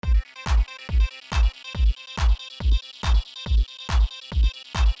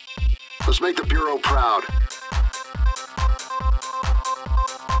Let's make the Bureau proud.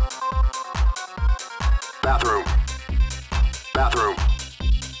 Bathroom. Bathroom.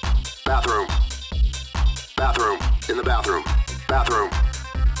 Bathroom. Bathroom. In the bathroom. Bathroom.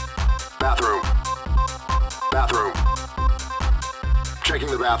 Bathroom. Bathroom.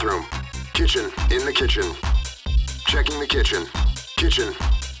 Checking the bathroom. Kitchen. In the kitchen. Checking the kitchen. Kitchen.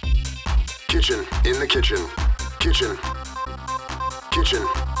 Kitchen. In the kitchen. Kitchen. Kitchen.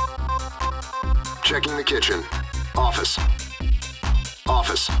 Checking the kitchen. Office.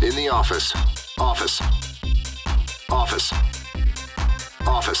 Office. In the office. Office. Office.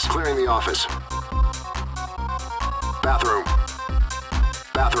 Office. Clearing the office. Bathroom.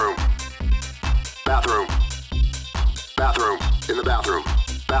 Bathroom. Bathroom. Bathroom. In the bathroom.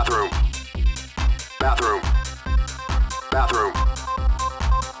 Bathroom. Bathroom. Bathroom.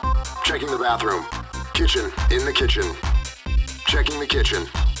 Checking the bathroom. Kitchen. In the kitchen. Checking the kitchen.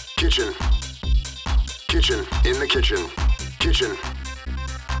 Kitchen. Kitchen. In the kitchen. Kitchen.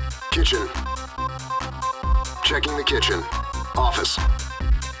 Kitchen. Checking the kitchen. Office.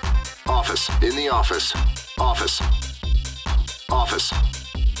 Office. In the office. Office. Office.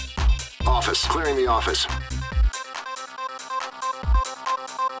 Office. Clearing the office.